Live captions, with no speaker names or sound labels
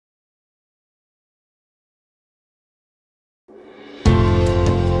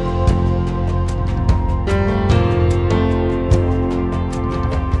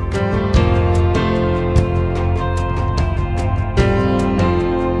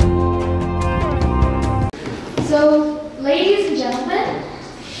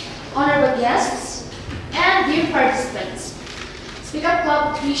our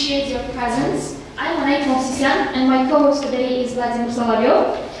club appreciates your presence. I'm Anahit Movsisyan, and my co-host today is Vladimir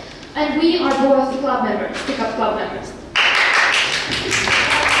Solovyov, and we are both club members, pickup club members.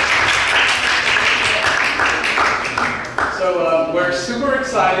 So we're super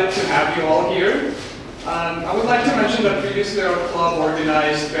excited to have you all here. I would like to mention that previously our club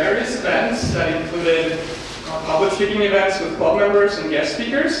organized various events that included public speaking events with club members and guest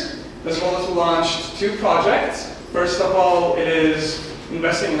speakers, as well as we launched 2 projects. First of all, it is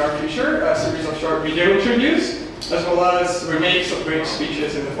Investing in Our Future, a series of short video interviews, as well as remakes of great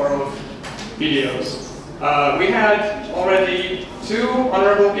speeches in the form of videos. We had already 2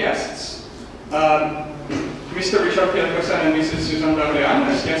 honorable guests, Mr. Petrosyan and Mrs. Frnagulyan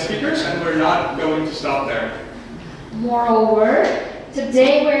as guest speakers, and we're not going to stop there. Moreover,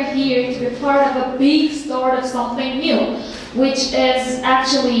 today we're here to be part of a big start of something new, which is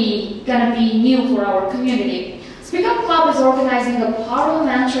actually gonna be new for our community. Speak Up Club is organizing a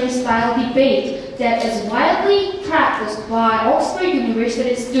parliamentary style debate that is widely practiced by Oxford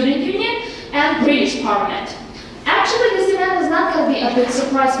University Student Union and British Parliament. Actually, this event is not going to be a big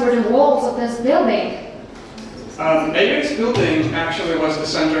surprise for the walls of this building. AU's building actually was the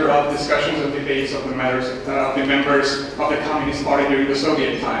center of discussions and debates of the members of the Communist Party during the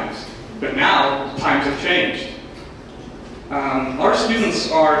Soviet times. But now, times have changed. Our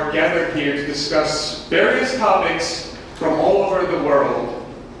students are gathered here to discuss various topics from all over the world.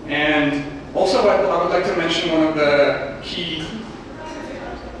 And also, I would like to mention one of the key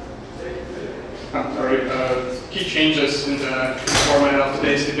changes in the format of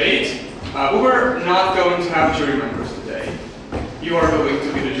today's debate. We were not going to have jury members today. You are going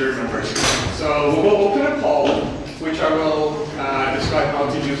to be the jury members. So we will open a poll, which I will describe how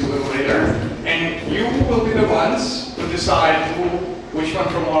to use a little later. And you will be the ones to decide which one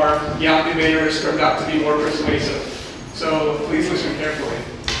from our young debaters turned out to be more persuasive. So please listen carefully.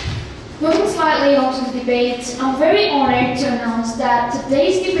 Moving slightly on to the debate, I'm very honored to announce that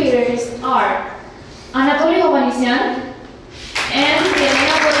today's debaters are Anatoli Hovhanesya and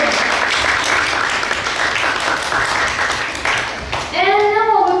Yelena. And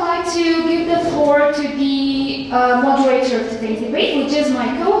now I would like to give the floor to the moderator of today's debate, which is my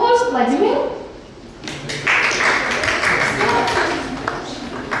co-host, Vladimir.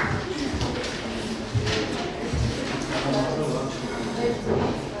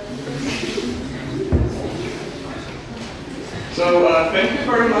 So thank you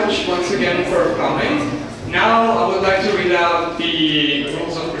very much once again for coming. Now I would like to read out the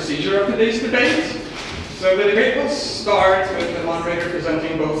rules of procedure of today's debate. So the debate will start with the moderator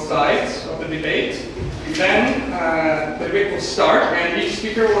presenting both sides of the debate. Then the debate will start, and each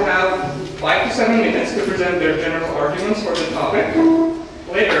speaker will have 5 to 7 minutes to present their general arguments for the topic.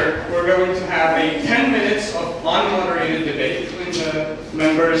 Later, we're going to have a 10 minutes of unmoderated debate between the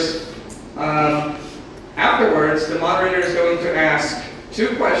members. Afterwards, the moderator is going to ask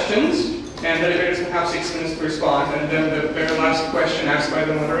 2 questions, and the debaters will have 6 minutes to respond. And then the very last question asked by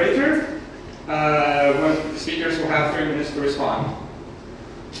the moderator, when the speakers will have 3 minutes to respond.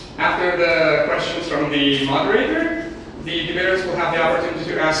 After the questions from the moderator, the debaters will have the opportunity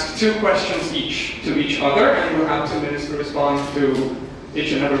to ask 2 questions each to each other, and we'll have 2 minutes to respond to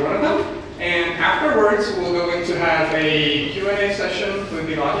each and every one of them. And afterwards, we're going to have a Q&A session with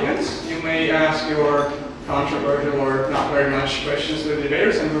the audience. You may ask your controversial or not very much questions to the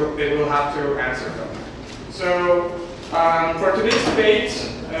debaters, and they will have to answer them. So for today's debate,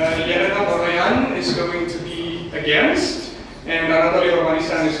 Yelena Boroyan is going to be against, and Anatoli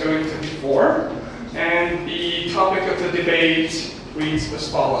is going to be for. And the topic of the debate reads as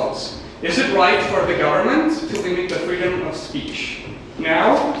follows. Is it right for the government to limit the freedom of speech?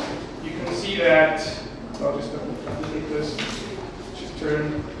 Now, you can see that, I'll just update this, just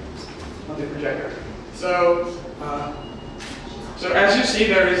turn on the projector. So as you see,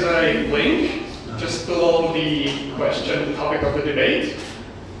 there is a link just below the question, the topic of the debate.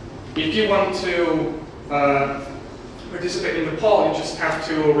 If you want to participate in the poll, you just have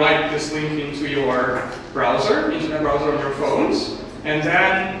to write this link into your browser, internet browser on your phones, and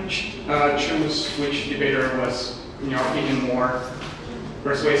then choose which debater was, in your opinion, more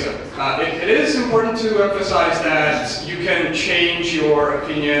persuasive. It is important to emphasize that you can change your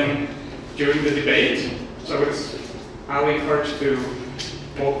opinion during the debate, so it's highly encouraged to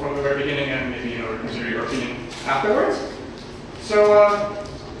vote from the very beginning and maybe consider your opinion afterwards. So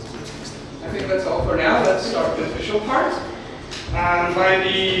I think that's all for now. Let's start the official part. By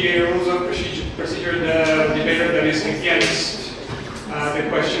the rules of procedure, the debater that is against the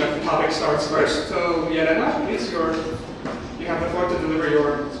question of the topic starts first. So Yelena, please, you have the floor to deliver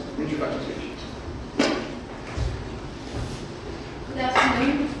your introduction speech. Good afternoon.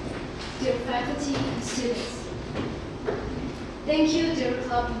 Thank you, dear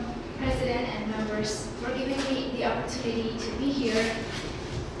club president and members, for giving me the opportunity to be here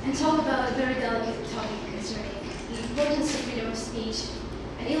and talk about a very delicate topic concerning the importance of freedom of speech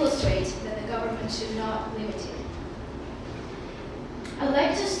and illustrate that the government should not limit it. I'd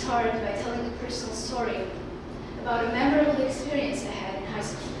like to start by telling a personal story about a memorable experience I had in high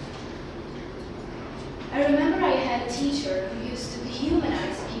school. I remember I had a teacher who used to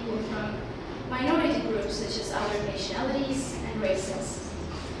dehumanize people from minority groups such as other nationalities and races.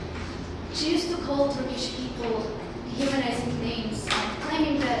 She used to call Turkish people dehumanizing names,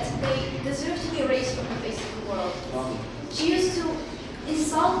 claiming that they deserve to be erased from the face of the world. She used to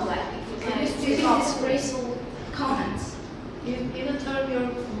insult black people by using disgraceful comments. You either turn your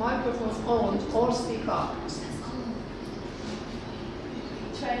microphones on or speak up.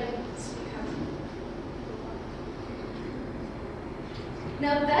 Try to speak up.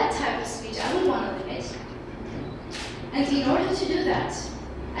 Now that type of speech I would want to limit. And in order to do that,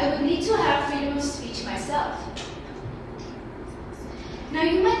 I would need to have freedom of speech myself. Now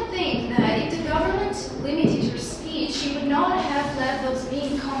you might think that if the government limited your speech, she would not have left those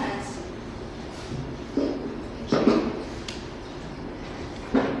mean comments.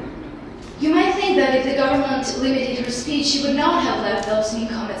 You might think that if the government limited her speech, she would not have left those mean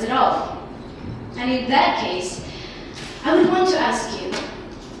comments at all. And in that case, I would want to ask you,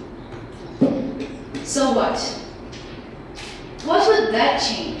 so what? What would that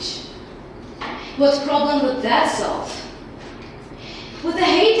change? What problem would that solve? Would the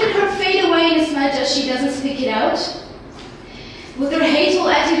hate in her fade away inasmuch as she doesn't speak it out? Would her hateful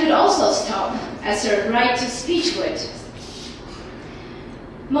attitude also stop, as her right to speech would?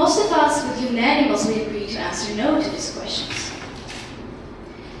 Most of us would unanimously agree to answer no to these questions.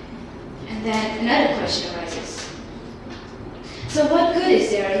 And then another question arises. So what good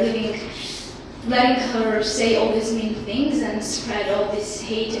is there letting her say all these mean things and spread all this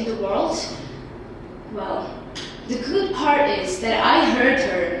hate in the world? Well, the good part is that I heard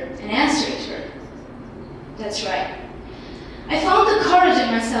her and answered her. That's right. I found the courage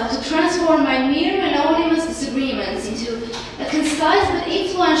in myself to transform my mere anonymous disagreements into a concise but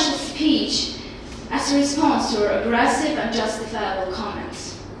influential speech as a response to her aggressive and justifiable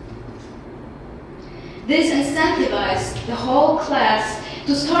comments. This incentivized the whole class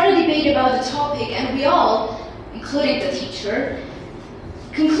to start a debate about the topic, and we all, including the teacher,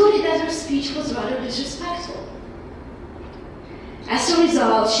 concluded that her speech was rather disrespectful. As a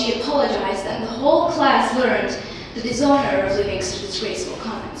result, she apologized, and the whole class learned the dishonor of leaving such disgraceful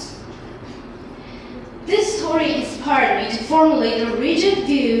comments. This story inspired me to formulate a rigid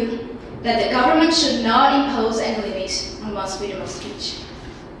view that the government should not impose any limit on one's freedom of speech.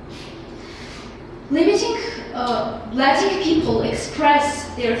 Letting people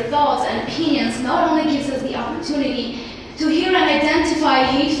express their thoughts and opinions not only gives us the opportunity to hear and identify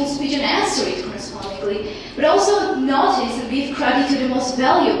hateful speech and answer it correspondingly, but also notice and give credit to the most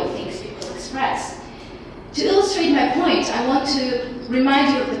valuable things people express. To illustrate my point, I want to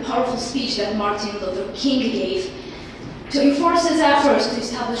remind you of the powerful speech that Martin Luther King gave to enforce his efforts to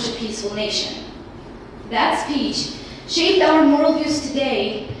establish a peaceful nation. That speech shaped our moral views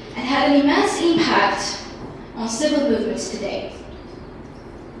today and had an immense impact on civil movements today.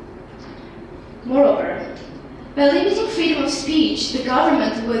 Moreover, by limiting freedom of speech, the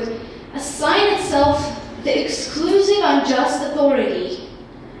government would assign itself the exclusive and just authority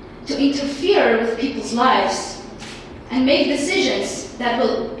to interfere with people's lives and make decisions that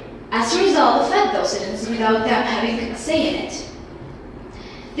will, as a result, affect those citizens without them having a say in it.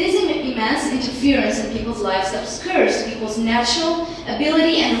 This immense interference in people's lives obscures people's natural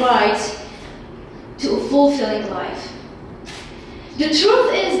ability and right to a fulfilling life. The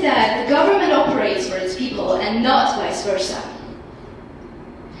truth is that the government operates for its people and not vice versa.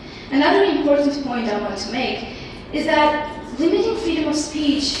 Another important point I want to make is that limiting freedom of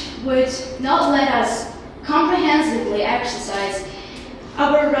speech would not let us comprehensively exercise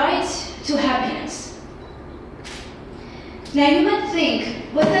our right to happiness. Now you might think,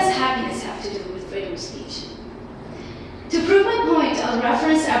 what does happiness have to do with freedom of speech? To prove my point, I'll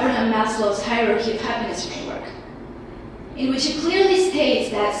reference Abraham Maslow's hierarchy of happiness framework, in which it clearly states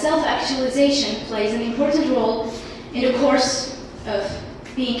that self-actualization plays an important role in the course of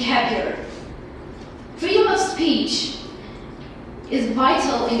being happier. Freedom of speech is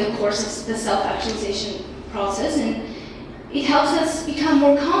vital in the course of the self-actualization process, and it helps us become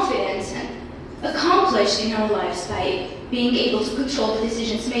more confident and accomplished in our lives by being able to control the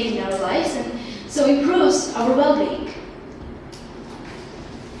decisions made in our lives, and so improves our well-being.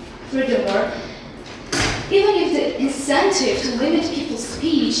 Furthermore, even if the incentive to limit people's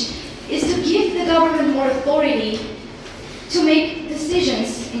speech is to give the government more authority to make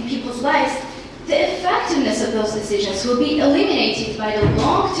decisions in people's lives, the effectiveness of those decisions will be eliminated by the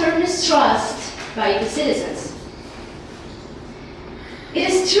long-term mistrust by the citizens. It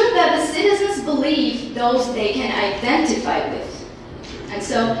is true that the citizens believe those they can identify with. And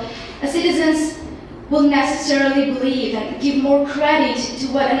so, citizens will necessarily believe and give more credit to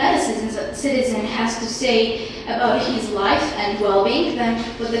what another citizen has to say about his life and well-being than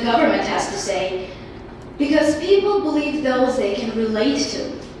what the government has to say, because people believe those they can relate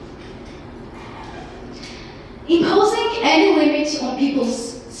to. Imposing any limit on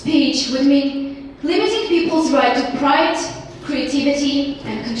people's speech would mean limiting people's right to pride, creativity,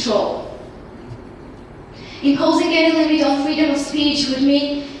 and control. Imposing any limit on freedom of speech would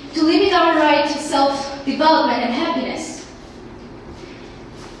mean to limit our right to self-development and happiness.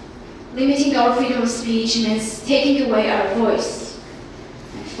 Limiting our freedom of speech means taking away our voice.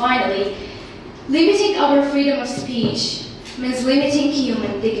 And finally, limiting our freedom of speech means limiting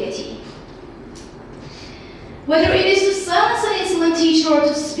human dignity. Whether it is to silence an insolent teacher or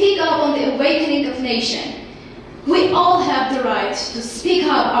to speak up on the awakening of nation, we all have the right to speak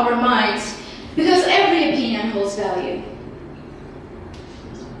up our minds because every opinion holds value.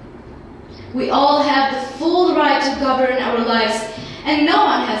 We all have the full right to govern our lives, and no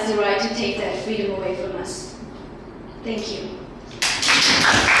one has the right to take that freedom away from us. Thank you.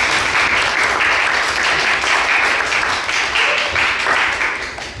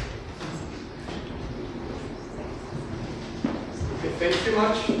 Thank you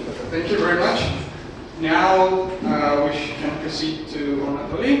much. Thank you very much. Now we can proceed to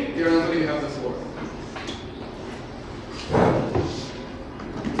Anatoli. Dear Anatoli, you have the floor.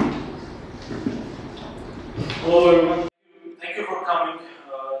 Hello everyone. Thank you for coming to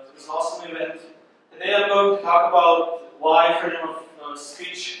this awesome event. Today I'm going to talk about why freedom of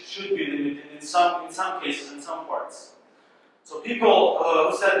speech should be limited in some cases, in some parts. So people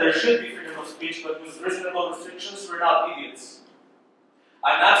who said there should be freedom of speech but with reasonable restrictions were not idiots.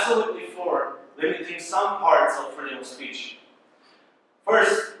 I'm absolutely for limiting some parts of freedom of speech.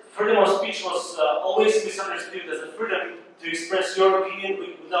 First, freedom of speech was always misunderstood as a freedom to express your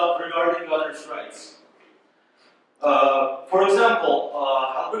opinion without regarding others' rights. For example,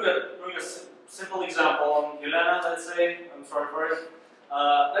 I'll bring a simple example on Yelena, let's say. I'm sorry for it.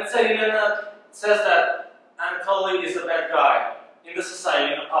 Let's say Yelena says that Anatoli is a bad guy in the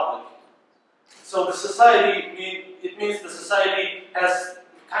society, in the public. So the society, it means the society has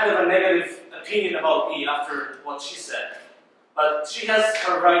kind of a negative opinion about me after what she said. But she has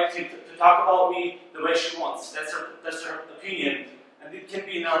her right to talk about me the way she wants. That's her opinion, and it can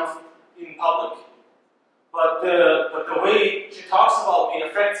be announced in public. But the way she talks about me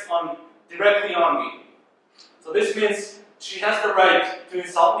affects directly on me. So this means she has the right to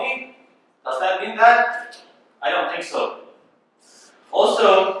insult me. Does that mean that? I don't think so.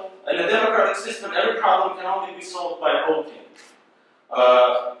 Also, in a democratic system, every problem can only be solved by voting.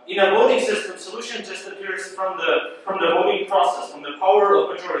 In a voting system, solution just appears from the voting process, from the power of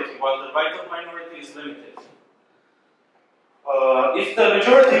majority, while the right of minority is limited. If the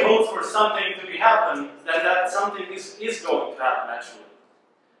majority votes for something to happen, then that something is going to happen actually.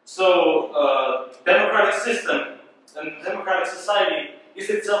 So, democratic system and democratic society is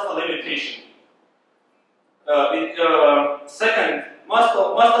itself a limitation. Second,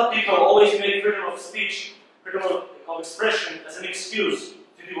 most people always make freedom of speech, freedom of expression as an excuse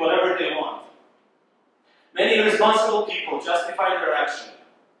to do whatever they want. Many irresponsible people justify their action.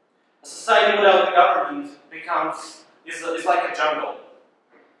 A society without the government is like a jungle.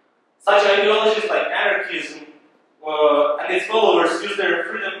 Such ideologies like anarchism and its followers use their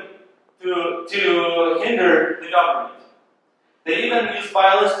freedom to hinder the government. They even use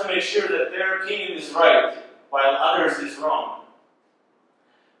violence to make sure that their opinion is right, while others is wrong.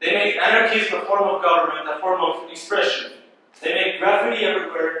 They make anarchism a form of government, a form of expression. They make graffiti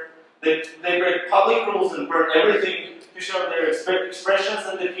everywhere. They break public rules and burn everything to show their expressions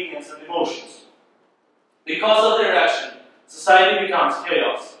and opinions and emotions. Because of their action, society becomes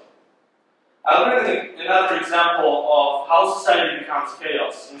chaos. I'll bring another example of how society becomes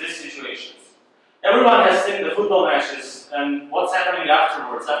chaos in these situations. Everyone has seen the football matches and what's happening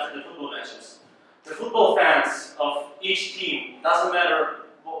afterwards, after the football matches. The football fans of each team, doesn't matter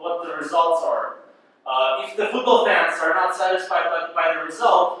what the results are. If the football fans are not satisfied by the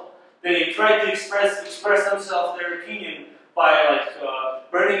result, they try to express themselves, their opinion, by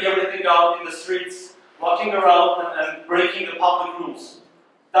burning everything out in the streets, walking around and breaking the public rules.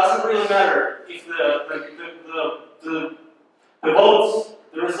 Doesn't really matter if the votes,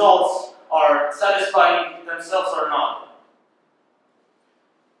 the results are satisfying themselves or not.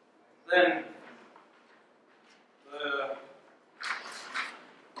 Then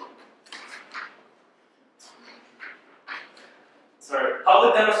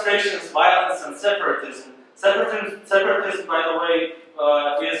demonstrations, violence, and separatism. Separatism, by the way,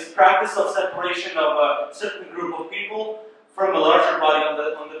 is practice of separation of a certain group of people from a larger body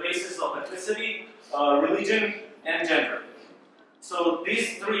on the basis of ethnicity, religion, and gender. So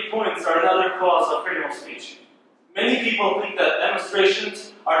these 3 points are another cause of freedom of speech. Many people think that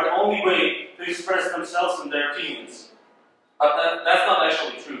demonstrations are the only way to express themselves and their opinions. But that's not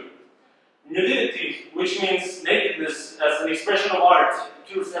actually true. Nudity, which means nakedness as an expression of art,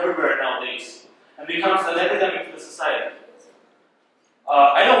 occurs everywhere nowadays and becomes an epidemic to the society.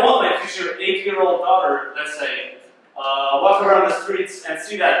 I don't want my future 8-year-old daughter, let's say, walk around the streets and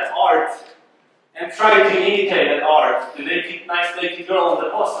see that art and try to imitate that art, the nice naked girl on the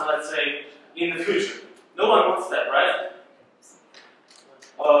poster, let's say, in the future. No one wants that, right?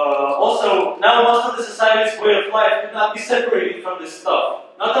 Also, now most of the society's way of life could not be separated from this stuff.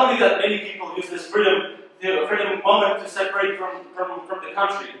 Not only that many people use this freedom moment to separate from the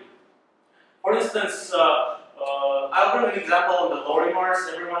country. For instance, I'll bring an example on the Lorimars,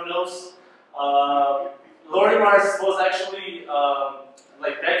 everyone knows. Lorimars was actually,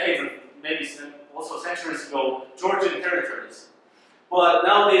 like decades and maybe also centuries ago, Georgian territories. But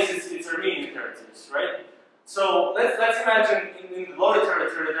nowadays it's Armenian territories, right? So let's imagine in the Lori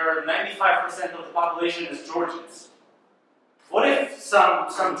territory there are 95% of the population is Georgians. What if some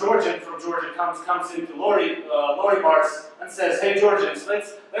Georgian from Georgia comes into Lorimars and says, "Hey Georgians,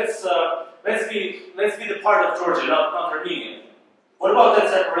 let's be the part of Georgia, not Armenia." What about that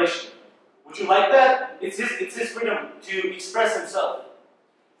separation? Would you like that? It's his freedom to express himself.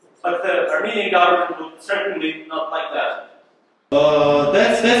 But the Armenian government would certainly not like that.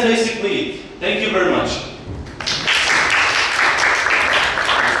 That's basically it. Thank you very much.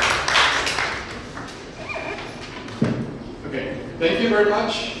 Okay, thank you very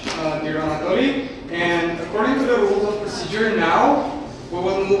much, dear Anatoli. And according to the rules of procedure now, we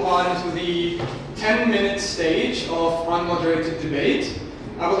will move on to the 10-minute stage of unmoderated debate.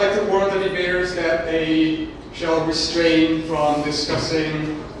 I would like to warn the debaters that they shall refrain from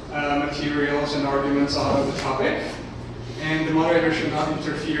discussing materials and arguments out of the topic. And the moderator should not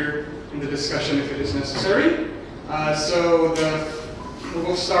interfere in the discussion if it is necessary. So we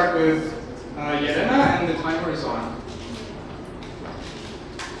will start with Yelena, and the timer is on.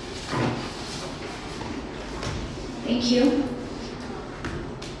 Thank you.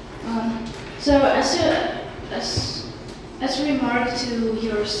 So as a remark to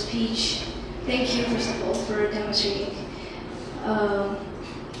your speech, thank you first of all for demonstrating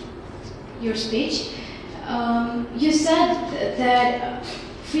your speech. You said that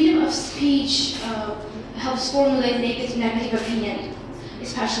freedom of speech helps formulate negative opinion,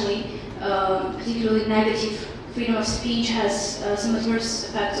 especially particularly negative. Freedom of speech has some adverse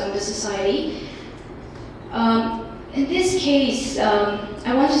effects on the society. In this case,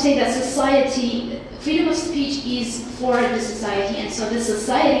 I want to say that freedom of speech is for the society, and so the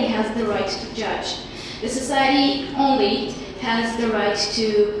society has the right to judge. The society only has the right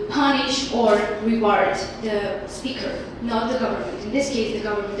to punish or reward the speaker, not the government. In this case, the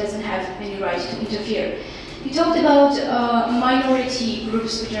government doesn't have any right to interfere. You talked about minority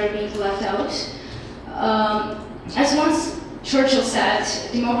groups which are being left out. As once Churchill said,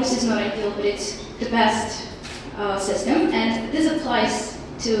 democracy is not ideal, but it's the best system, and this applies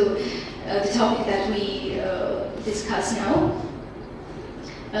to the topic that we discuss now.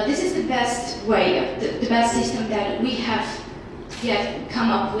 This is the best way, the best system that we have yet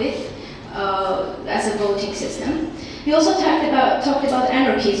come up with as a voting system. We also talked about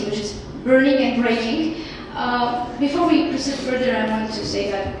anarchism, which is burning and breaking. Before we proceed further, I want to say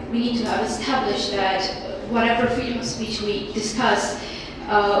that we need to have established that whatever freedom of speech we discuss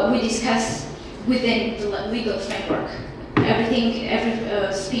within the legal framework.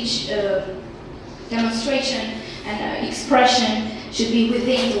 Every speech, demonstration, and expression should be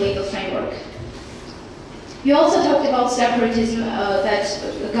within the legal framework. You also talked about separatism, that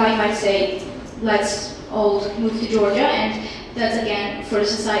a guy might say, let's all move to Georgia, and that's again for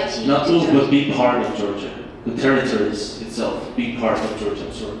society. Not move, but be part of Georgia. The territories itself, be part of Georgia,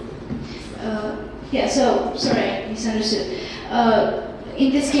 I'm sorry. Yeah, so, sorry, I misunderstood.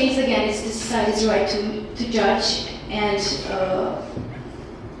 In this case, again, it's the society's right to judge, and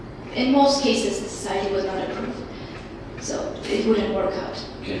in most cases, the society would not approve. So it wouldn't work out.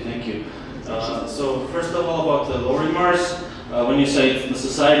 Okay, thank you. So first of all, about the Lorimars, when you say it's the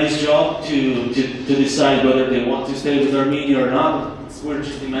society's job to decide whether they want to stay with Armenia or not, we're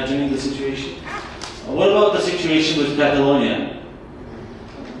just imagining the situation. What about the situation with Catalonia?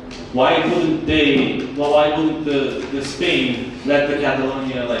 Why wouldn't the Spain let the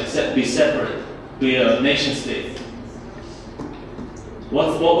Catalonia be separate, be a nation state?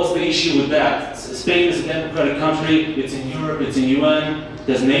 What was the issue with that? Spain is a democratic country, it's in Europe, it's in UN, it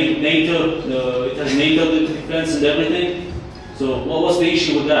has NATO, it has NATO defense and everything. So what was the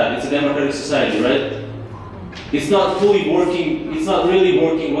issue with that? It's a democratic society, right? It's not fully working, it's not really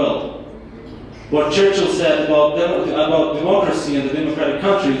working well. What Churchill said about democracy and the democratic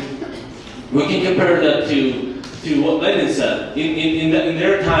country, we can compare that to what Lenin said. In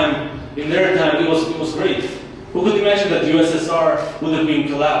their time, it was great. Who could imagine that the USSR would have been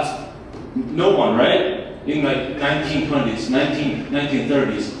collapsed? No one, right? In like 1920s,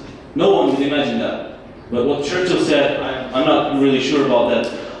 1930s. No one would imagine that. But what Churchill said, I'm not really sure about that.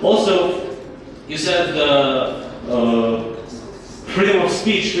 Also, you said freedom of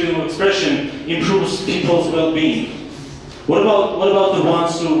speech, freedom of expression improves people's well-being. What about the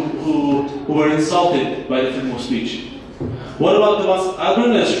ones who were insulted by the freedom of speech? What about the ones? I'll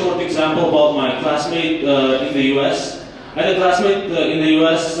bring a short example about my classmate in the U.S. I had a classmate in the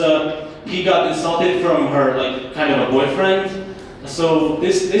U.S. He got insulted from her kind of a boyfriend. So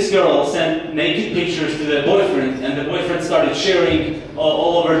this girl sent naked pictures to the boyfriend, and the boyfriend started sharing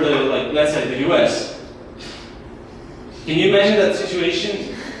all over the let's say the U.S. Can you imagine that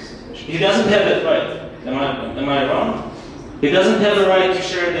situation? He doesn't have that right. Am I wrong? He doesn't have the right to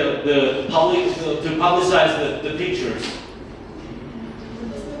share the public to publicize the pictures.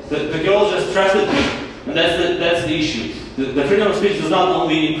 The girl just trusted him, and that's the issue. The freedom of speech does not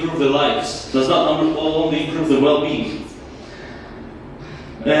only improve the lives, does not only improve the well-being.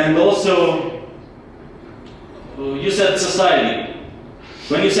 And also, you said society.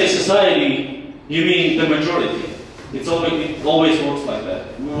 When you say society, you mean the majority. It always works like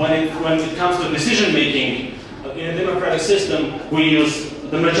that. When it comes to decision making in a democratic system, we use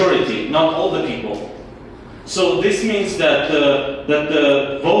the majority, not all the people. So this means that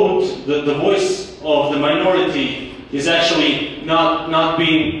the vote, the voice of the minority is actually not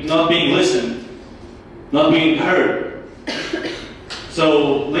being listened, not being heard.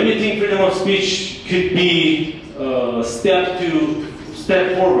 So limiting freedom of speech could be a step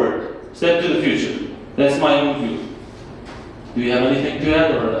forward, step to the future. That's my own view. Do you have anything to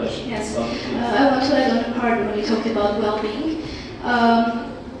add, or yes? I want to add on the part when you talked about well-being.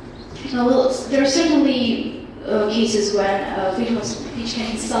 Well, there are certainly cases when freedom of speech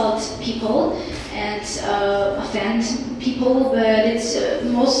can insult people and offend people, but it's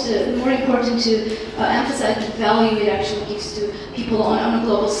more important to emphasize the value it actually gives to people on a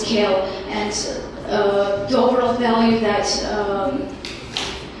global scale, and the overall value that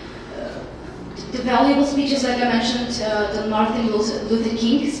the valuable speeches, like I mentioned, the Martin Luther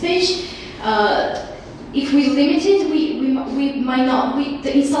King speech. If we limit it, we might not.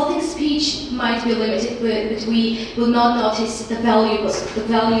 The insulting speech might be limited, but we will not notice the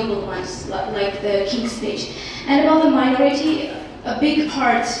valuable ones, like the King speech. And about the minority, a big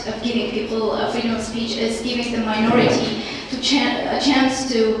part of giving people freedom of speech is giving the minority a chance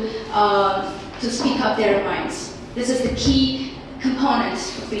to speak up their minds. This is the key component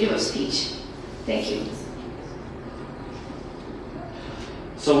of freedom of speech. Thank you.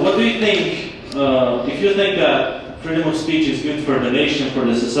 So what do you think? If you think that freedom of speech is good for the nation, for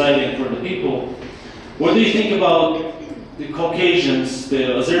the society, and for the people, what do you think about the Caucasians,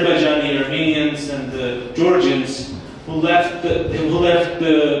 the Azerbaijani, Armenians, and the Georgians who left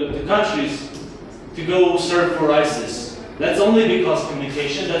the countries to go serve for ISIS? That's only because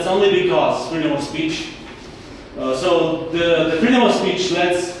communication. That's only because freedom of speech. So the freedom of speech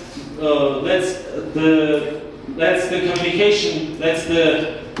lets the communication, lets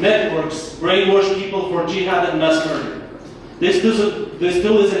the networks brainwash people for jihad and mass murder. This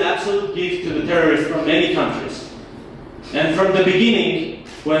still is an absolute gift to the terrorists from many countries. And from the beginning,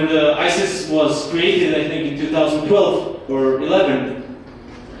 when the ISIS was created, I think in 2012 or 11,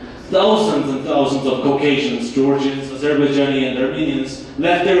 thousands and thousands of Caucasians, Georgians, Azerbaijani, and Armenians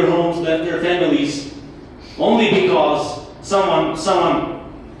left their homes, left their families, only because someone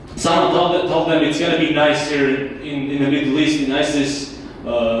told them it's going to be nice here in the Middle East, in ISIS,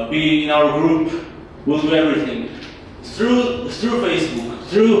 be in our group, we'll do everything. Through Facebook,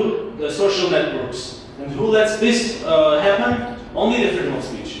 through the social networks. And who lets this happen? Only the freedom of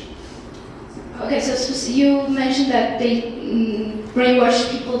speech. Okay, so you mentioned that they brainwash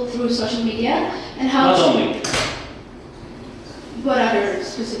people through social media, and how... Not only. What other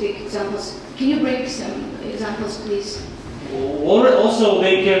specific examples? Can you bring some examples, please? Also,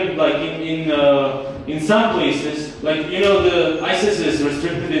 they can, like in some places, like the ISIS is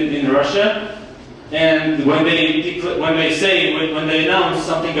restricted in Russia, and when they announce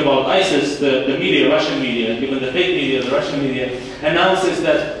something about ISIS, the media, Russian media, even the fake media, the Russian media, announces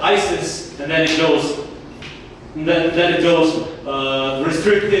that ISIS, and then it goes then it goes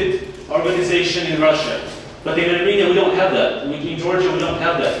restricted organization in Russia. But in Armenia we don't have that. In Georgia we don't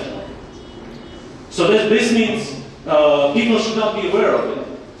have that. So this means people should not be aware of it.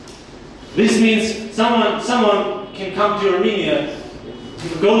 This means someone can come to Armenia,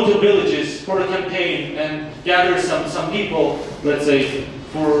 go to villages for a campaign and gather some people, let's say,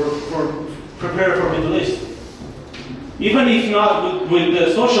 for prepare for Middle East. Even if not with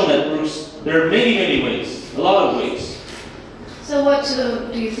the social networks, there are many ways, a lot of ways. So what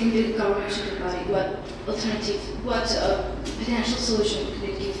do you think the government should do about it? What alternative, what potential solution could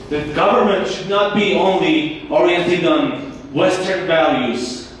it give? The government should not be only oriented on Western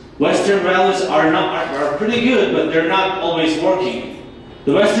values. Western values are pretty good, but they're not always working.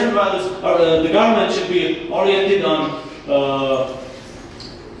 The Western values, the government should be oriented on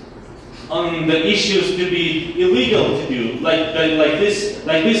the issues to be illegal to do, like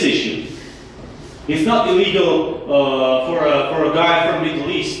this issue. It's not illegal for a guy from Middle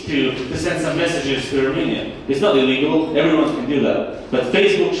East to send some messages to Armenia. It's not illegal. Everyone can do that. But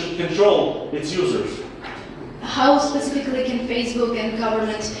Facebook should control its users. How specifically can Facebook and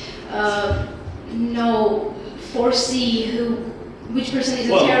government foresee which person is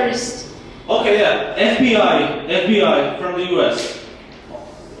a terrorist? Okay, yeah. FBI from the US.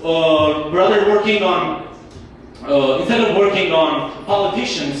 Rather working on, instead of working on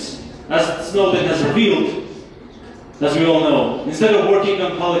politicians, as Snowden has revealed, as we all know, instead of working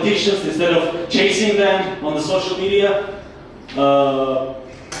on politicians, instead of chasing them on the social media,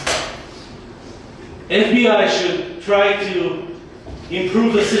 FBI should try to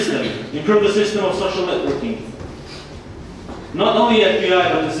improve the system of social networking. Not only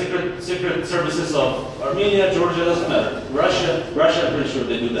FBI, but the secret services of Armenia, Georgia, doesn't matter. Russia, I'm pretty sure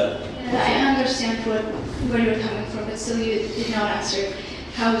they do that. Yeah, I understand where you're coming from, but still you did not answer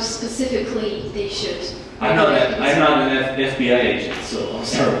how specifically they should. I'm not an FBI agent, so I'm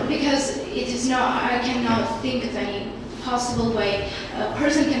sorry. Because it is not, I cannot think of any possible way a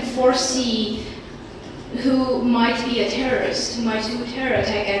person can foresee who might be a terrorist, who might do a terror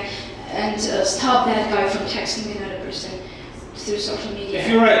attack, and stop that guy from texting another person through social media. If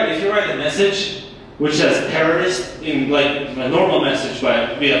you write a message which says terrorist in like a normal message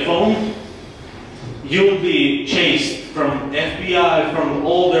via phone, you will be chased from FBI, from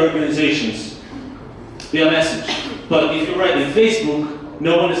all the organizations via message. But if you write in Facebook,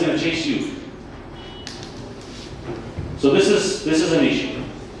 no one is going to chase you. So this is an issue.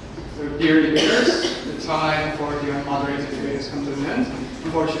 So dear debaters, the time for the unmoderated debate has come to an end.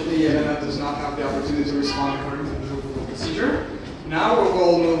 Unfortunately, Yelena does not have the opportunity to respond according to the rule of procedure. Now we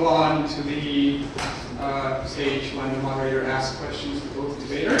will move on to the stage when the moderator asks questions to both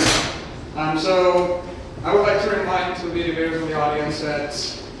debaters. So I would like to remind to the debaters in the audience that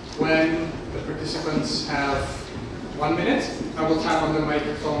when the participants have 1 minute, I will tap on the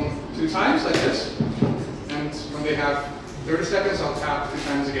microphone 2 times like this. And when they have 30 seconds, I'll tap 2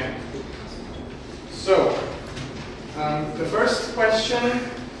 times again. So the first question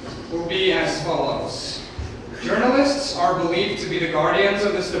will be as follows. Journalists are believed to be the guardians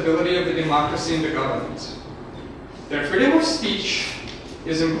of the stability of the democracy in the government. Their freedom of speech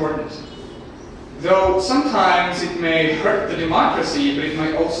is important. Though sometimes it may hurt the democracy, but it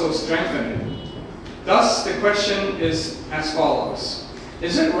might also strengthen it. Thus, the question is as follows.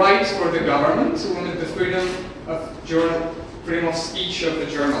 Is it right for the government to limit the freedom of speech of the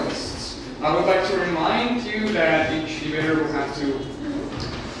journalists? I would like to remind you that each debater will have to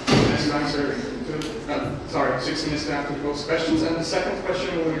answer 6 minutes to answer both questions. And the second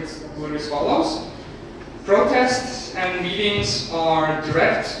question will read as follows. Protests and meetings are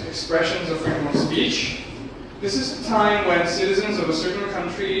direct expressions of freedom of speech. This is the time when citizens of a certain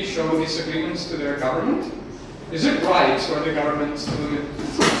country show disagreements to their government. Is it right for the government to limit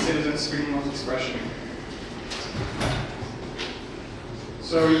citizens' freedom of expression?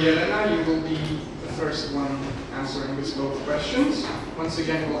 So Yelena, you will be the first one answering these both questions. Once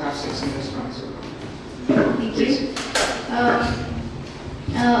again, we'll have 6 minutes to answer them. Thank you.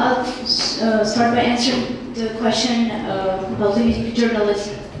 I'll start by answering the question about limiting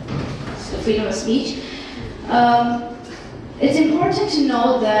journalism, freedom of speech. It's important to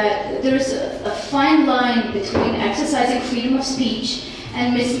know that there is a fine line between exercising freedom of speech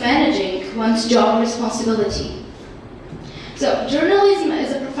and mismanaging one's job responsibility. So, journalism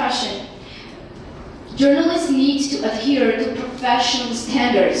is a profession. Journalists need to adhere to professional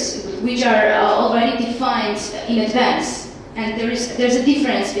standards, which are already defined in advance. And there's a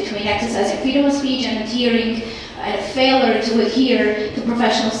difference between exercising freedom of speech and adhering and a failure to adhere to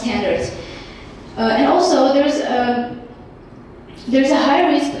professional standards. And also, there's a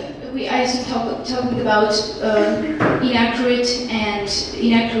high risk I was talking about inaccurate and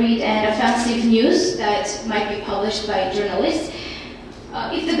offensive news that might be published by journalists.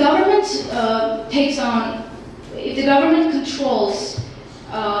 If the government if the government controls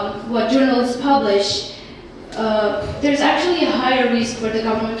what journalists publish, there's actually a higher risk for the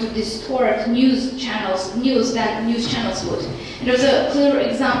government to distort news than news channels would. And there's a clear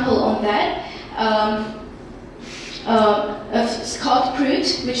example on that of Scott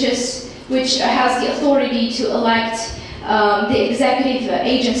Pruitt, which has the authority to elect the executive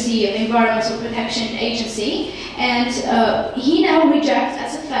agency of Environmental Protection Agency, and he now rejects,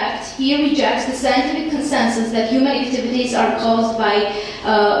 as a fact, the scientific consensus that human activities are caused by,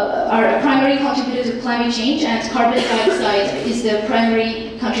 are a primary contributor to climate change, and carbon dioxide is the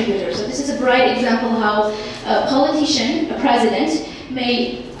primary contributor. So this is a bright example how a politician, a president,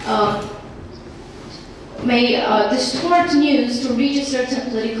 may distort news to reach a certain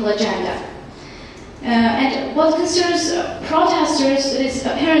political agenda. And what concerns protesters, it is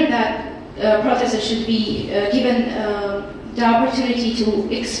apparent that protesters should be given the opportunity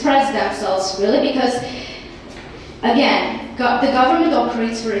to express themselves, really, because, again, the government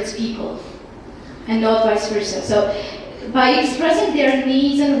operates for its people, and not vice versa. So, by expressing their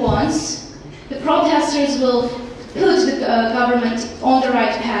needs and wants, the protesters will put the government on the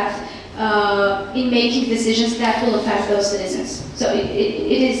right path in making decisions that will affect those citizens. So,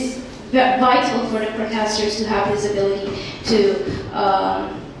 it is vital for the protesters to have this ability to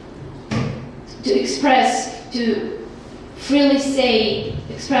express, to freely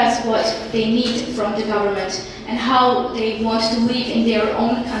express what they need from the government and how they want to live in their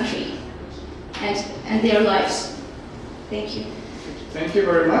own country and their lives. Thank you. Thank you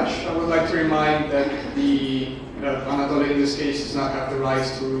very much. I would like to remind that Anatoli in this case does not have the right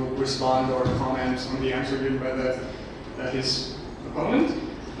to respond or comment on the answer given by his opponent.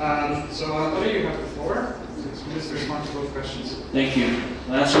 So Anatoli, you have the floor. Please respond to both questions. Thank you.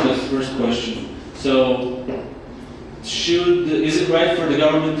 I'll answer the first question. So, is it right for the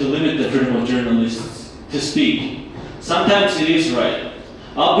government to limit the freedom of journalists to speak? Sometimes it is right.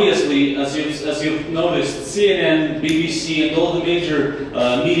 Obviously, as you've noticed, CNN, BBC, and all the major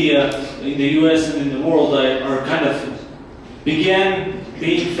media in the US and in the world are kind of began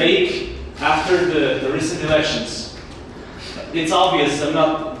being fake after the recent elections. It's obvious. I'm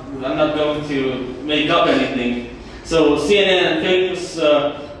not going to make up anything. So CNN and fake news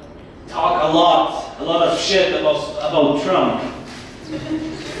talk a lot of shit about Trump,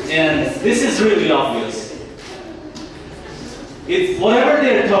 and this is really obvious. It's whatever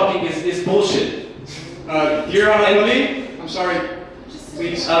they're talking is bullshit. Dear Anahit, I'm sorry.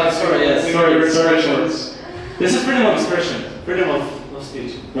 Please. Sorry. Yes. Sorry. This is freedom of expression, freedom of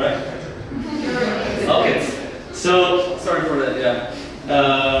speech, right? Okay. So sorry for that. Yeah.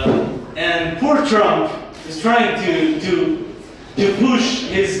 And poor Trump is trying to push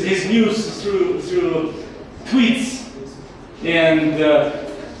his news through tweets, and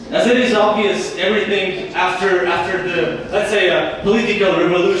as it is obvious, everything after the, let's say, a political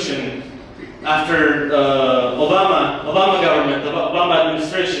revolution, after Obama government, the Obama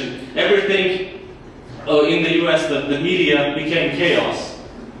administration, everything in the US, the media became chaos.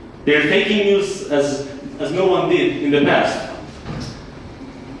 They're taking news as no one did in the past.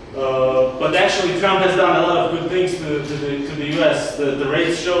 But actually, Trump has done a lot of good things to the U.S. The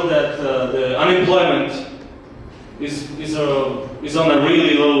rates show that the unemployment is on a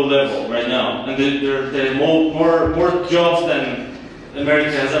really low level right now, and there are more jobs than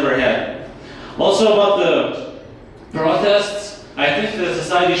America has ever had. Also about the protests, I think the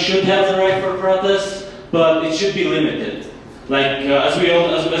society should have the right for protests, but it should be limited. Like as we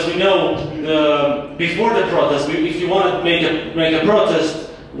know, before the protest, if you want to make a protest,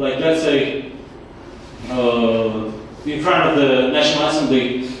 like let's say in front of the National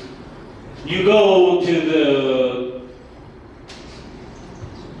Assembly, you go to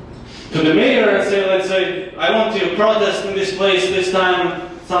the mayor and say, let's say, I want to protest in this place this time,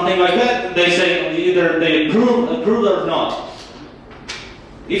 something like that. They say either they approve or not.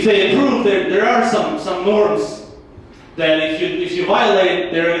 If they approve, there are some norms that if you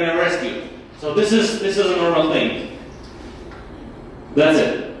violate, they're going to arrest you. So this is a normal thing. That's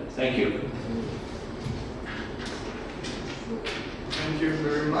it. Thank you. Thank you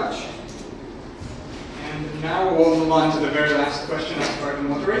very much. And now we'll move on to the very last question asked by the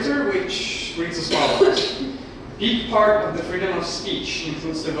moderator, which reads as follows. Big part of the freedom of speech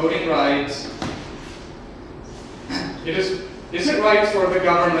includes the voting rights. Is it right for the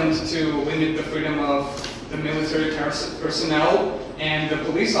government to limit the freedom of the military personnel and the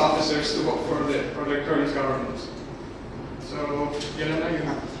police officers to vote for the current government? So, Yelena, you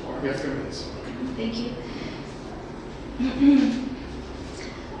have the floor. You have 3 minutes. Thank you.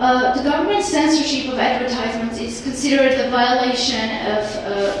 The government's censorship of advertisements is considered a violation of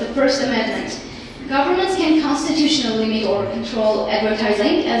the First Amendment. Governments can constitutionally limit or control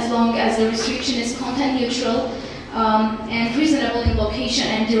advertising as long as the restriction is content neutral and reasonable in location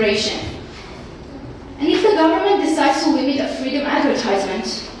and duration. And if the government decides to limit a freedom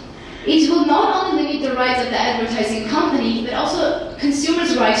advertisement, it will not only limit the rights of the advertising company, but also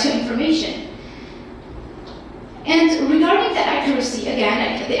consumers' rights to information. And regarding the accuracy,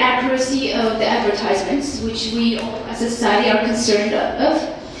 again, the accuracy of the advertisements, which we all as a society are concerned of,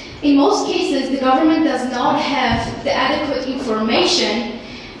 in most cases, the government does not have the adequate information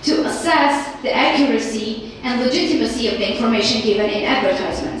to assess the accuracy and legitimacy of the information given in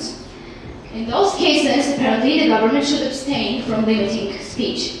advertisements. In those cases, apparently, the government should abstain from limiting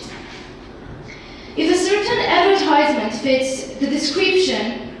speech. If a certain advertisement fits the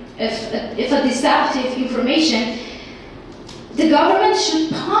description if a deceptive information, the government should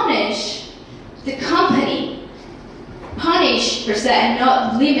punish the company, punish per se, and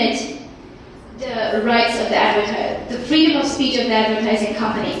not limit the rights of the freedom of speech of the advertising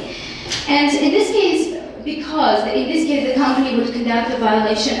company. And in this case, because in this case the company would conduct a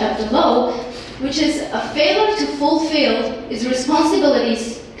violation of the law, which is a failure to fulfill its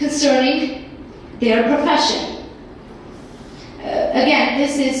responsibilities concerning their profession. Again,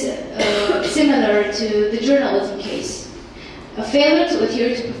 this is similar to the journalism case. A failure to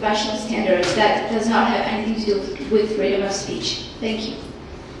adhere to professional standards that does not have anything to do with freedom of speech. Thank you.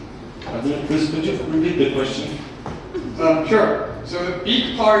 Please, could you repeat the question? Sure. So the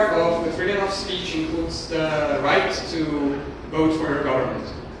big part of the freedom of speech includes the right to vote for your government.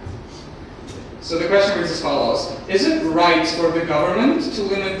 So the question is as follows. Is it right for the government to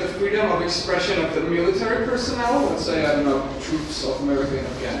limit the freedom of expression of the military personnel, let's say, I don't know, troops of America in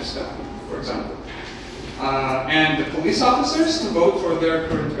Afghanistan, for example, and the police officers to vote for their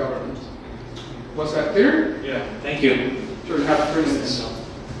current government? Was that clear? Yeah, thank you. Sure, you have 3 minutes.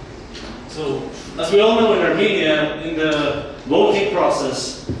 So, as we all know in Armenia, in the voting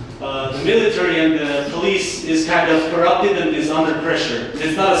process, the military and the police is kind of corrupted and is under pressure.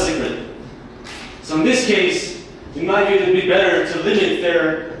 It's not a secret. So in this case, in my view, it would be better to limit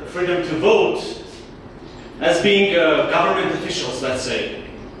their freedom to vote as being government officials, let's say.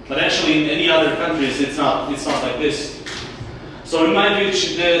 But actually, in any other countries, it's not like this. So in my view,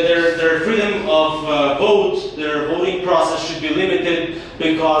 their freedom of vote, their voting process should be limited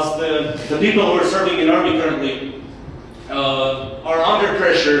because the people who are serving in army currently are under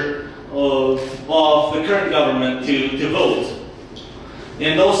pressure of the current government to vote.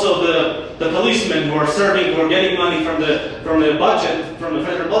 And also the policemen who are serving, who are getting money from the budget, from the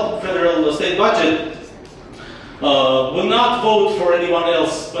federal state budget, will not vote for anyone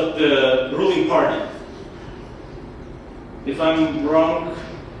else but the ruling party. If I'm wrong,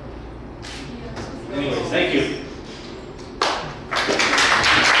 anyways, thank you.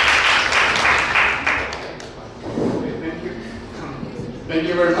 Thank you. Thank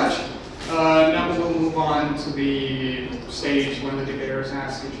you very much. Now we'll move on to the stage when the debaters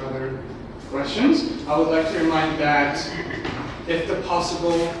ask each other questions. I would like to remind that if the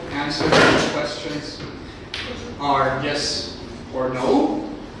possible answers to the questions are yes or no,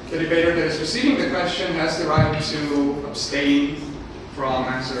 the debater that is receiving the question has the right to abstain from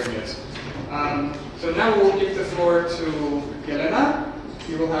answering it. So now we'll give the floor to Yelena.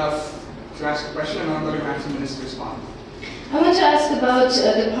 You will have to ask a question and Anatoli will have 2 minutes to respond. I want to ask about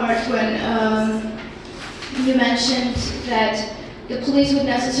the part when you mentioned that the police would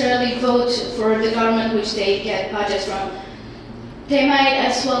necessarily vote for the government which they get budgets from. They might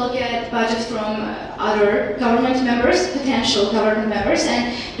as well get budgets from other government members, potential government members,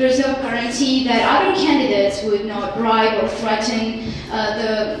 and there's no guarantee that other candidates would not bribe or threaten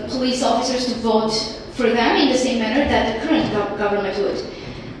the police officers to vote for them in the same manner that the current government would.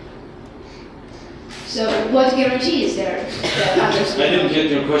 So what guarantee is there that others will? I didn't get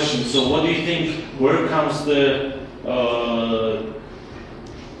your question. So what do you think, where comes the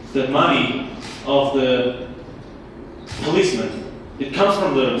money of the policemen? It comes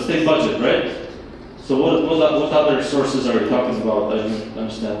from the state budget, right? So what other sources are you talking about? I don't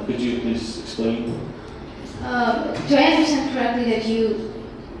understand. Could you please explain? Do I understand correctly that you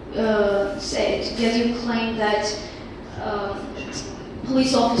claim that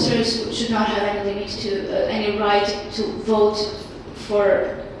police officers should not have any limit to any right to vote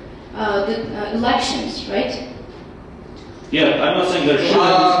for the elections, right? Yeah, I'm not saying there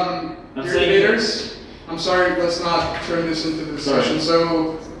shouldn't. I'm saying debaters, I'm sorry, let's not turn this into the discussion.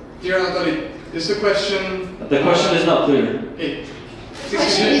 So, dear Anatoli, is the question... The question is not clear. Okay.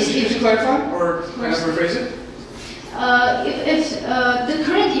 Could you clarify or kind of rephrase it?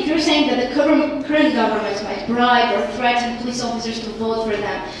 If you're saying that the current government might bribe or threaten police officers to vote for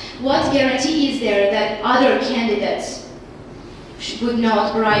them, what guarantee is there that other candidates would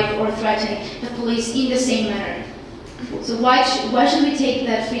not bribe or threaten the police in the same manner? So why should we take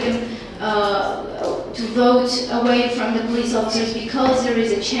that freedom to vote away from the police officers because there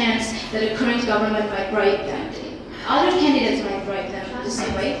is a chance that the current government might bribe them? Other candidates might bribe them the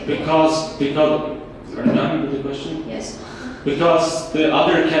same way. Because are you done with the question? Yes. Because the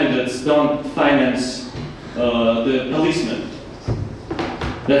other candidates don't finance the policemen.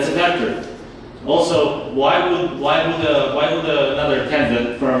 That's a factor. Also, why would another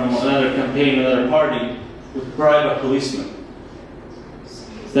candidate from another campaign, another party, would bribe a policeman?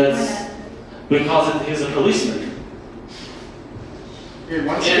 That's because it is a policeman. Okay,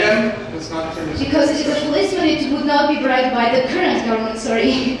 once again, let's not turn this. Because it is a policeman, it would not be bribed by the current government.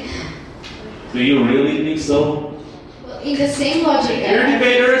 Sorry. Do you really think so? Well, in the same logic. Dear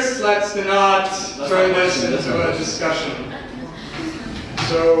debaters, let's not turn this into a discussion.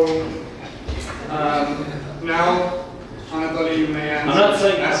 So now, Anatoli, you may answer. I'm not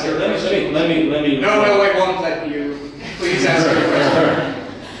saying. Ask your question. Let me. No, I won't let you. Please ask your question.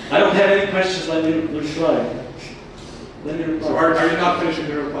 I don't have any questions. Let me reply. So are you not finishing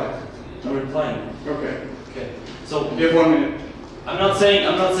the reply? I'm replying. Okay. So you have 1 minute. I'm not saying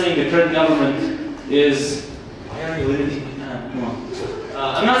the current government is. Why are you limiting me? Come on.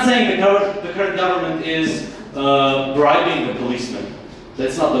 I'm not saying the current government is bribing the policemen.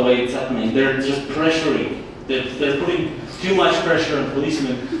 That's not the way it's happening. They're just pressuring. They're putting too much pressure on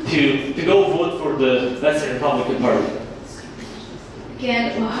policemen to go vote for the, let's say, Republican Party.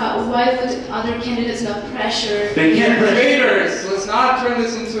 Again, why would other candidates not pressure? They can't. Debaters, let's not turn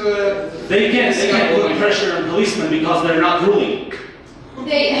this into a. They can't put pressure on policemen because they're not ruling.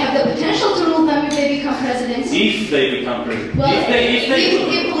 They have the potential to rule them if they become presidents. If they become president. Well, if they police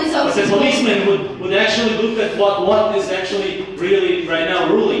but the officers policemen would actually look at what is actually really right now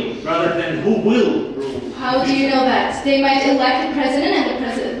ruling, rather than who will rule. How do you know that? They might elect the president,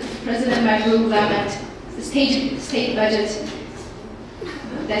 and the president might rule them at the state budget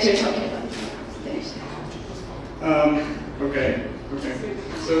that you're talking about. Okay.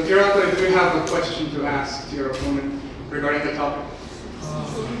 So, dear Anatoli, do you have a question to ask to your opponent regarding the topic?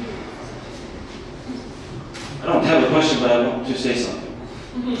 I don't have a question, but I want to say something.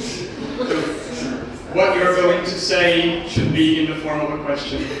 What you're going to say should be in the form of a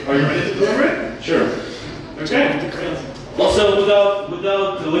question. Are you ready to deliver it? Sure. Okay. Also,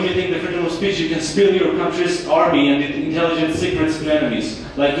 without limiting the freedom of speech, you can spill your country's army and intelligence secrets to enemies,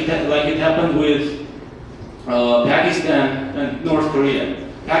 like it happened with Pakistan and North Korea.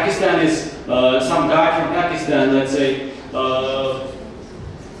 Pakistan is some guy from Pakistan, let's say,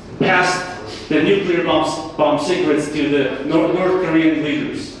 passed the nuclear bomb secrets to the North Korean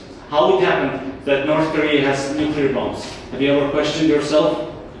leaders. How it happened that North Korea has nuclear bombs? Have you ever questioned yourself?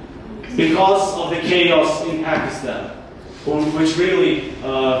 Because of the chaos in Pakistan, which really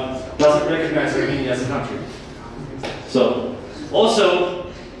doesn't recognize Armenia as a country. So, also,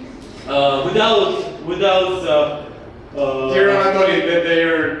 without Dear Anatoli,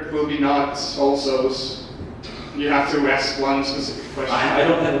 there will be not also. You have to ask one specific question. I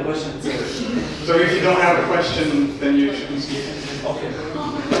don't have a question. So if you don't have a question, then you shouldn't speak. Okay.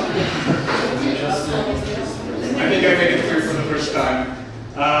 I think I made it clear for the first time.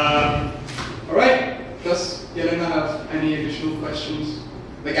 All right. Does Yelena have any additional questions?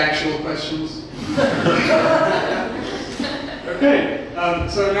 Like actual questions? Okay.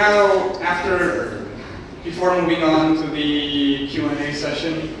 So now, before moving on to the Q&A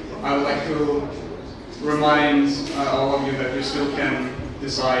session, I would like to remind all of you that you still can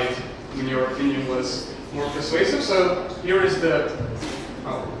decide when your opinion was more persuasive. So here is the.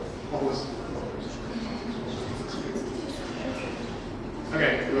 What was?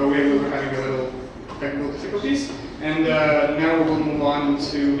 Okay, well, we were having a little technical difficulties, and now we will move on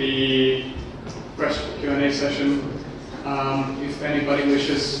to the Q&A session. If anybody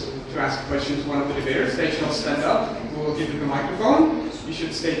wishes to ask questions to one of the debaters, they shall stand up. We will give you the microphone. You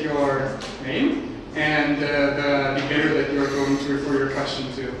should state your name and the debater that you're going to refer your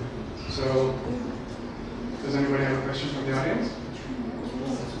question to. So, does anybody have a question from the audience?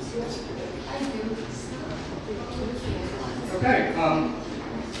 Okay,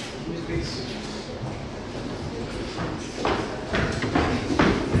 please.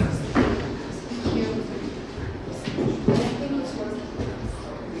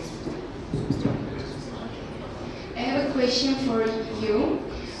 I have a question for you.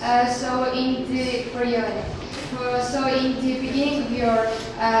 For Yelena. So in the beginning of your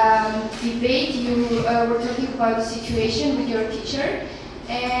debate, you were talking about the situation with your teacher,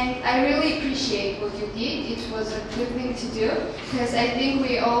 and I really appreciate what you did. It was a good thing to do, because I think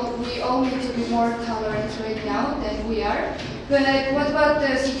we all need to be more tolerant right now than we are. But what about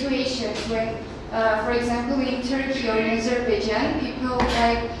the situation when, for example, in Turkey or in Azerbaijan, people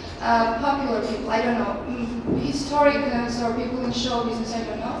like popular people, I don't know, historians or people in show business, I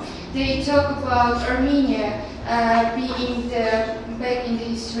don't know, they talk about Armenia being back in the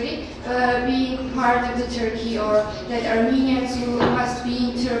history, being part of the Turkey, or that Armenians must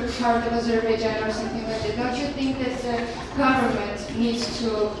be part of Azerbaijan or something like that. Don't you think that the government needs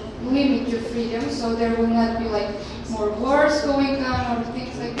to limit the freedom so there will not be like more wars going on or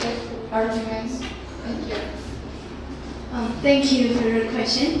things like that, arguments? Thank you. Thank you for your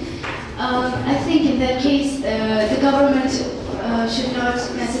question. I think in that case, the government should not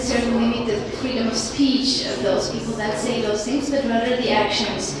necessarily limit the freedom of speech of those people that say those things, but rather the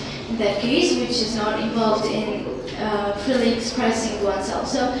actions in that case, which is not involved in freely expressing oneself.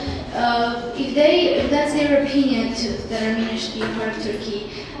 So if that's their opinion too, that Armenia should be a part of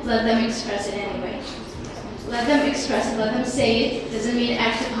Turkey, let them express it anyway. Let them express it, let them say it. Doesn't mean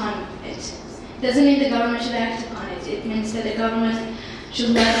act upon it. Doesn't mean the government should act upon it. It means that the government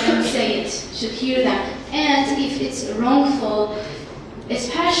should let them say it, should hear them. And if it's wrongful,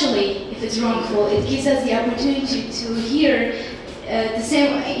 especially if it's wrongful, it gives us the opportunity to hear the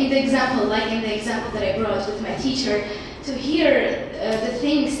same, in the example, like in the example that I brought with my teacher, to hear the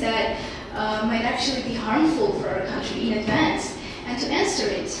things that might actually be harmful for our country in advance, and to answer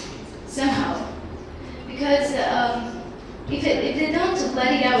it somehow. Because if they don't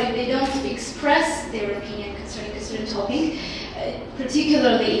let it out, if they don't express their opinion concerning a certain topic,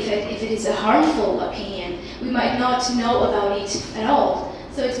 particularly if it is a harmful opinion, we might not know about it at all.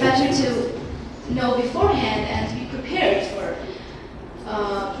 So it's better to know beforehand and be prepared for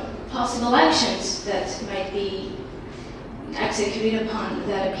possible actions that might be executed upon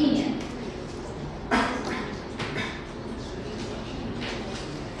that opinion.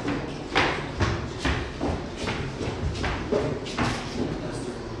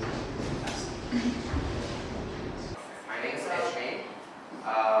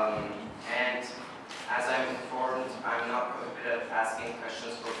 And as I'm informed, I'm not prohibited of asking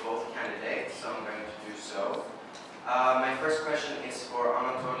questions for both candidates, so I'm going to do so. My first question is for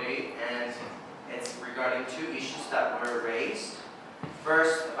Anatoli, and it's regarding two issues that were raised.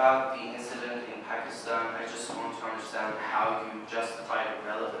 First, about the incident in Pakistan, I just want to understand how you justify the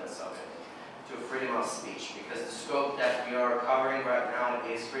relevance of it to freedom of speech, because the scope that we are covering right now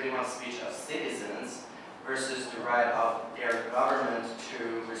is freedom of speech of citizens versus the right of their government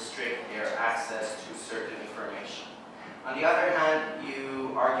to restrict their access to certain information. On the other hand,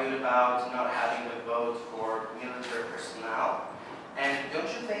 you argued about not having the vote for military personnel. And don't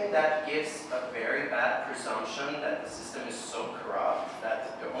you think that gives a very bad presumption that the system is so corrupt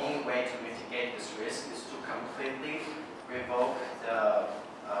that the only way to mitigate this risk is to completely revoke the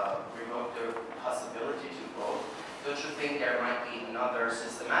possibility to vote? Don't you think there might be another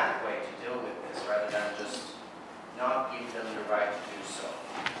systematic way to deal with this rather than just not give them the right to do so?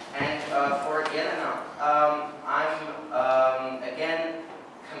 And for Yelena, I'm again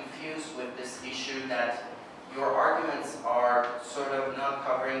confused with this issue that your arguments are sort of not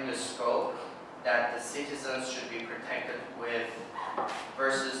covering the scope that the citizens should be protected with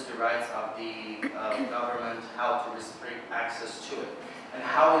versus the rights of the government, how to restrict access to it. And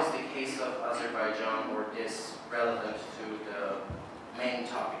how is the case of Azerbaijan or this relevant to the main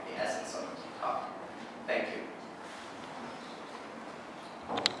topic, the essence of the topic? Thank you.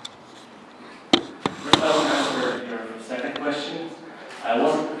 First, I will answer your second question. I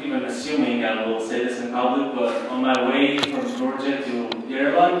wasn't even assuming I will say this in public, but on my way from Georgia to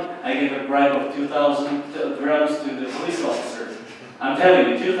Yerevan, I gave a bribe of 2,000 drams to the police officer. I'm telling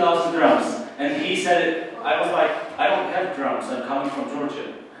you, 2,000 drams. And he said it. I was like, I don't have drums, I'm coming from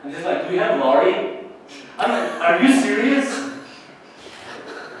Georgia. And he's like, do you have lorry? I'm like, are you serious?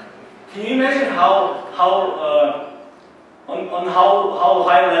 Can you imagine how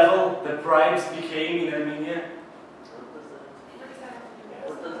high level the bribes became in Armenia?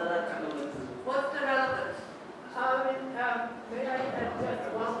 What's the relevance? May I add just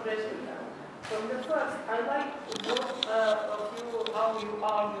one question? From the first, I like both of you, how you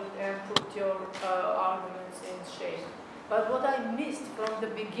argued and put your arguments in shape. But what I missed from the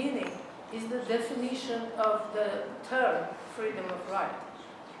beginning is the definition of the term freedom of right,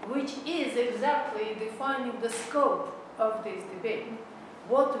 which is exactly defining the scope of this debate.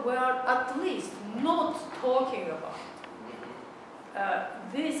 What we are at least not talking about.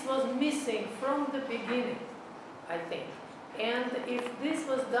 This was missing from the beginning. I think. And if this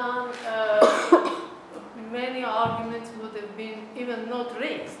was done, many arguments would have been even not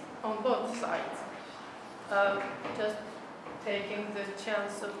raised on both sides. Just taking the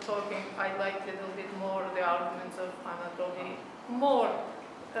chance of talking, I liked a little bit more the arguments of Anatoli, more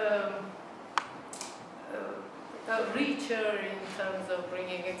richer in terms of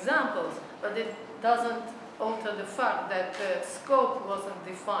bringing examples, but it doesn't alter the fact that the scope wasn't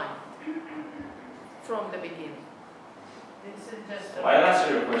defined from the beginning. This is just I'll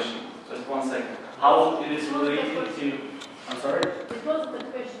answer your question. Just 1 second. How it is related to... I'm sorry? It wasn't the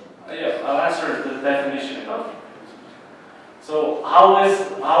question. Yeah, I'll answer the definition. Okay. So how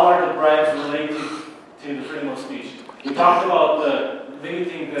are the bribes related to the freedom of speech? We talked about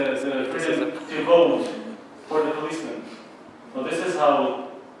limiting the freedom to vote for the policemen. So this is how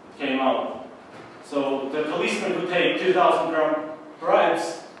it came out. So the policemen who take 2,000 gram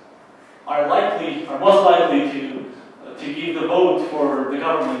bribes are most likely to give the vote for the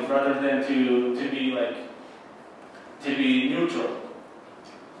government rather than to be neutral.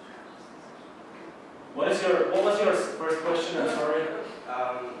 What was your first question? I'm sorry.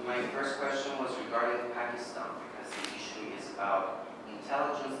 My first question was regarding Pakistan, because the issue is about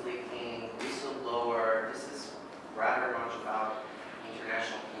intelligence leaking, whistleblower. This is rather much about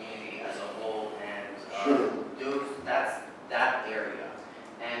international community as a whole, and that's that area.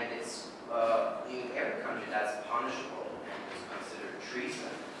 And it's in every country that's punishable and is considered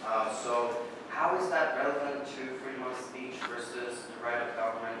treason. So how is that relevant to freedom of speech versus the right of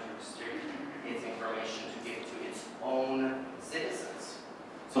government to restrict its information to give to its own citizens?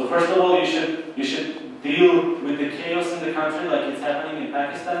 So first of all, you should deal with the chaos in the country like it's happening in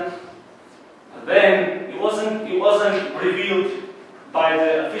Pakistan. Then it wasn't revealed by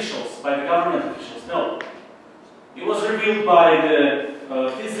the officials, by the government officials. No, it was revealed by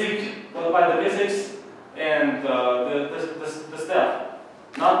the physics and the staff,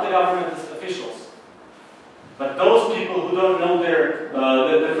 not the government officials. But those people who don't know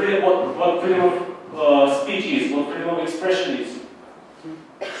the freedom, what freedom of speech is, what freedom of expression is,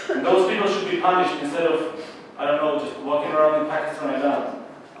 and those people should be punished instead of, I don't know, just walking around in Pakistan like that.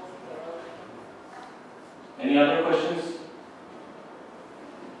 Any other questions?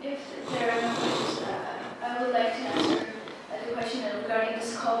 If there are no questions, I would like to answer the question regarding the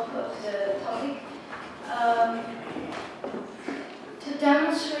scope of the topic. To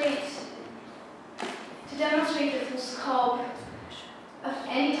demonstrate the full scope of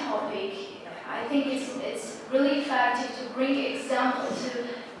any topic, I think it's really effective to bring examples,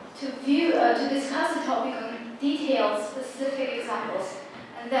 to discuss the topic on detailed, specific examples,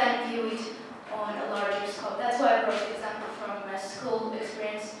 and then view it on a larger scope. That's why I brought the example from my school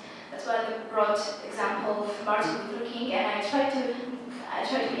experience. That's why I brought example of Martin Luther King, and I try to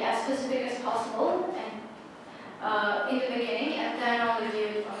be as specific as possible and in the beginning, and then only view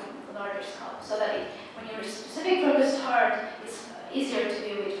it from a larger scope, so that when you're specific from the start, it's easier to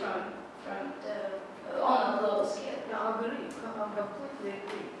view it from the on a global scale. Yeah, I agree. I completely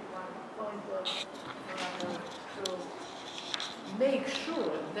agree. One point was to make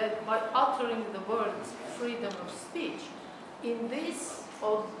sure that by uttering the words freedom of speech, in this,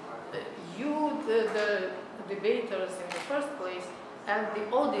 the debaters in the first place, and the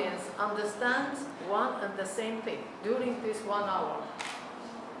audience understands one and the same thing during this 1 hour.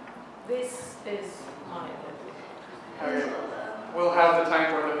 This is my opinion. We'll have the time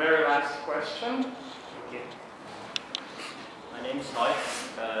for the very last question. Thank you. My name is Hayk.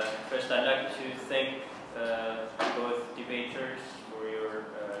 First, I'd like to thank both debaters for your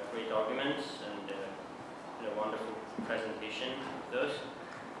great arguments and a wonderful presentation of those.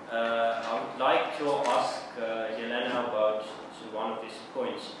 I would like to ask Yelena about one of these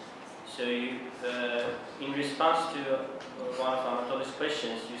points. So you, in response to one of Anatoli's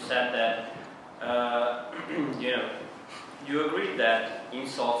questions, you said that you agreed that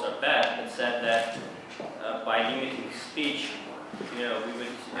insults are bad, but said that by limiting speech, we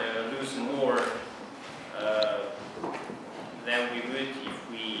would lose more than we would if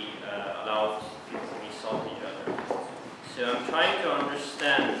we allowed people to insult each other. So I'm trying to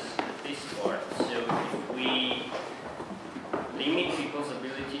understand this part. So if we limit people's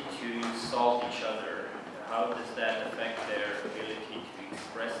ability to insult each other, how does that affect their ability to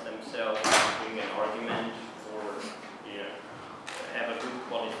express themselves, bring an argument, or have a good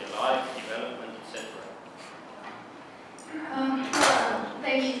quality of life, development, etc.?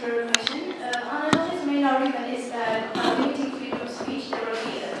 Thank you for your question. Anatoli's main argument is that by limiting freedom of speech, there will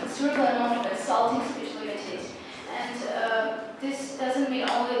be a considerable amount of insulting speech limited. And this doesn't mean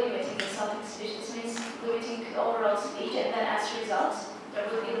only limiting insulting speech, this means limiting overall speech, and then as a result, there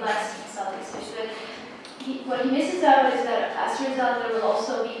will be less insulting speech. But what he he misses out is that as a result there will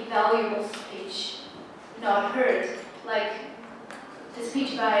also be valuable speech not heard, like the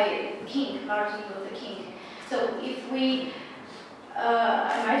speech by King, Martin Luther King. So if we,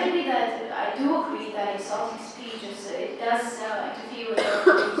 I might agree that, I do agree that insulting speech it does interfere with our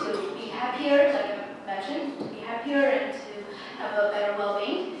ability to be happier, like I mentioned, to be happier and to have a better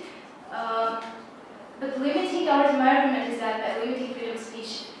well-being. But limiting my argument is that by limiting freedom of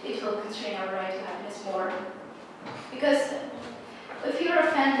speech, it will constrain our right to happiness more. Because if you're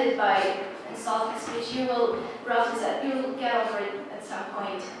offended by insulting speech, you will roughly say, you will get over it at some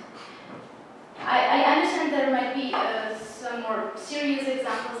point. I understand there might be some more serious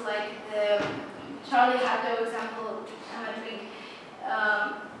examples like the Charlie Hebdo example I'm entering.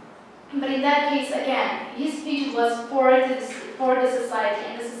 But in that case, again, his speech was for the society,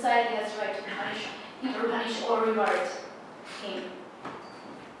 and the society has the right to punish or reward him.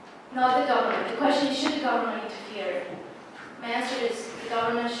 Not the government. The question is, should the government interfere? My answer is, the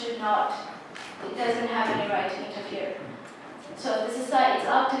government should not. It doesn't have any right to interfere. So the society, it's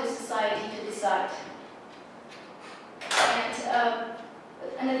up to the society to decide. And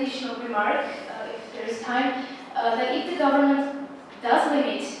an additional remark, if there is time, that if the government does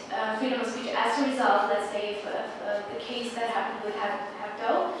limit freedom of speech as a result, let's say if the case that happened with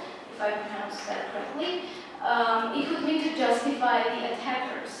Hebdo, if I pronounce that correctly, it would mean to justify the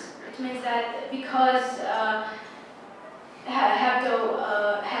attackers. It means that because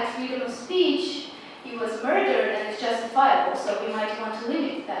Hebdo had freedom of speech, he was murdered and it's justifiable, so we might want to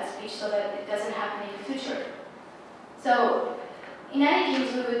limit that speech so that it doesn't happen in the future. So, in any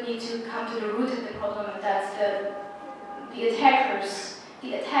case, we would need to come to the root of the problem, and that's the attackers,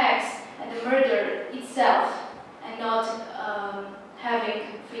 the attacks, and the murder itself, and not having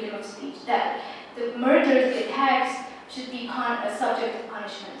freedom of speech. That the murders, the attacks, should be a subject of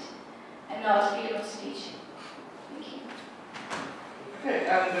punishment, and not freedom of speech. Thank you. Okay,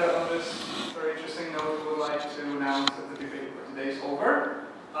 and on this very interesting note, we would like to announce that the debate for today is over.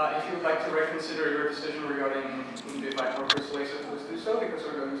 If you would like to reconsider your decision regarding the debate more persuasive, please do so, because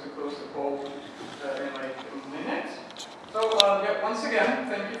we're going to close the poll in like a minute. So, yeah, once again,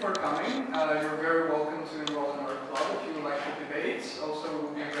 thank you for coming. You're very welcome to enroll in our club if you would like to debate. Also,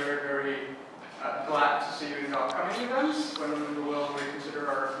 we'll be very, very glad to see you in the upcoming events, when we will reconsider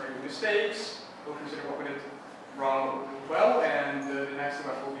our mistakes, we'll consider what we did wrong, what we did well, and the next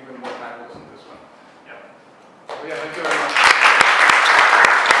event will be even more fabulous than this one. Yeah. So, yeah, thank you very much.